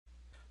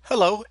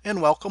Hello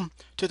and welcome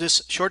to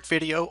this short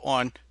video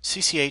on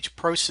CCH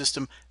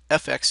ProSystem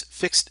FX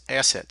Fixed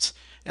Assets.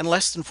 In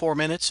less than 4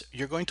 minutes,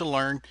 you're going to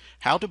learn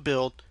how to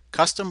build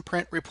custom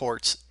print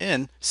reports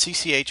in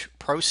CCH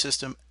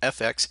ProSystem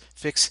FX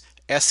Fixed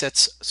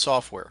Assets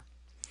software.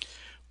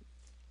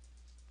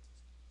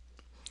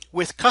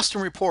 With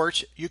custom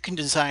reports, you can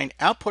design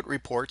output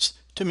reports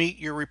to meet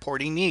your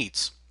reporting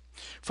needs.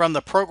 From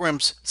the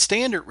program's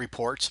standard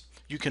reports,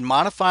 you can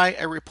modify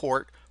a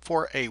report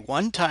for a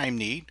one-time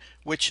need,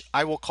 which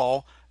I will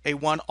call a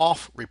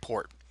one-off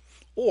report,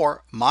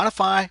 or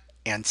modify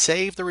and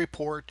save the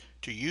report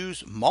to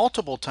use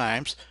multiple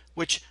times,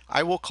 which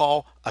I will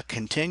call a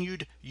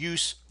continued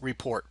use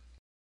report.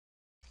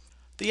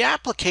 The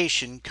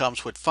application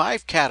comes with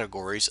 5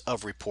 categories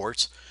of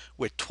reports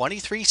with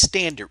 23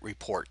 standard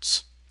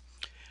reports.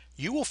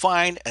 You will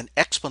find an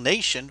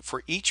explanation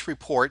for each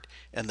report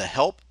in the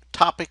Help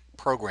Topic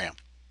program.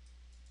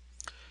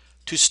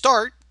 To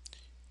start,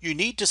 you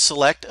need to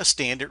select a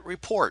standard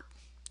report.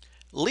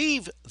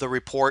 Leave the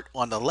report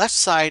on the left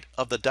side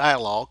of the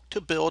dialog to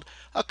build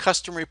a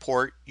custom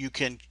report you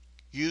can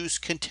use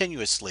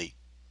continuously.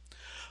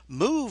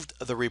 Move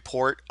the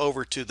report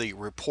over to the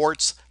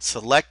reports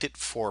selected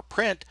for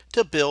print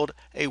to build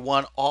a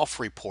one-off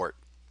report.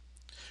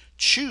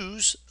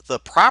 Choose the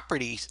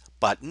Properties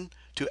button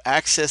to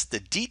access the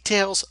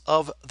details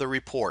of the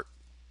report.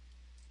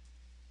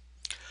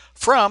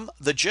 From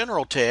the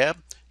General tab,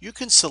 you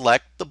can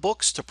select the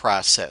books to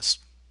process.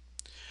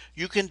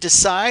 You can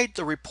decide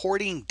the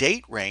reporting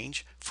date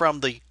range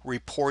from the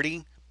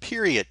Reporting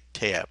Period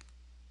tab.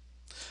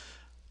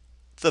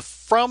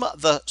 From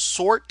the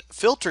Sort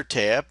Filter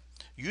tab,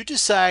 you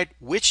decide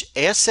which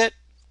asset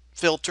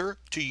filter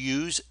to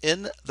use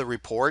in the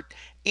report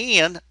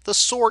and the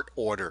sort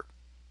order.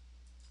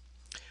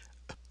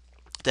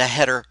 The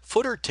Header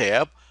Footer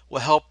tab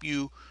will help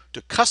you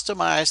to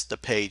customize the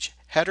page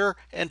header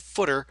and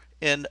footer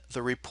in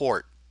the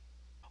report.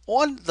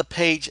 On the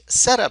Page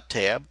Setup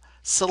tab,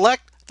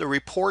 select the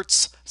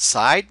report's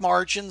side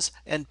margins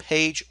and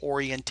page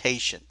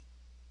orientation.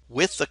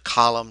 With the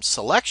Column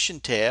Selection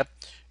tab,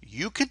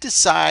 you can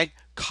decide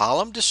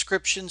column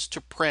descriptions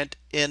to print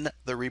in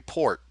the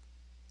report.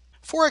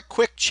 For a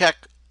quick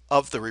check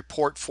of the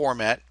report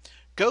format,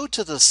 go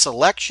to the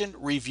Selection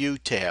Review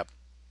tab.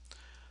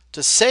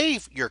 To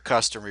save your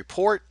custom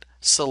report,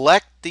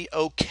 select the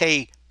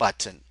OK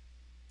button.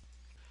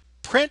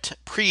 Print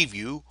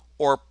Preview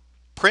or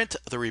print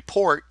the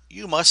report,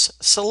 you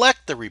must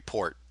select the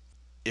report.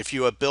 If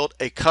you have built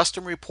a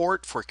custom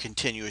report for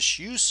continuous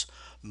use,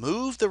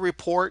 move the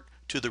report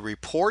to the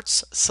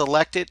Reports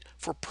Selected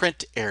for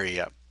Print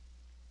area.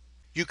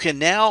 You can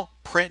now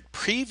print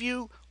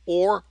preview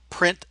or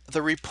print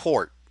the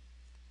report.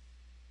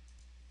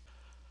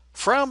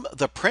 From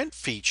the Print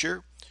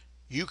feature,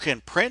 you can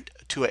print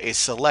to a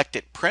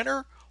selected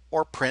printer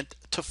or print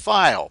to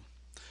file.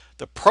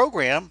 The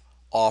program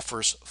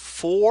offers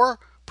 4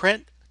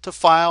 print to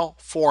file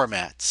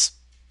formats.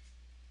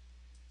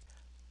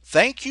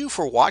 Thank you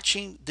for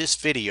watching this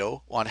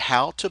video on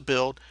how to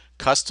build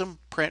custom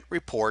print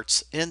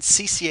reports in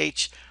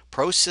CCH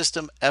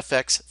ProSystem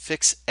FX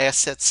Fixed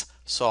Assets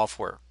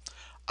software.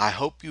 I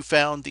hope you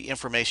found the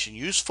information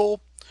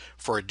useful.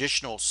 For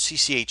additional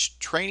CCH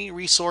training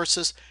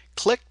resources,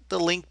 click the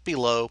link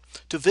below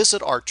to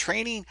visit our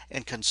training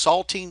and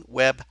consulting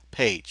web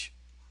page.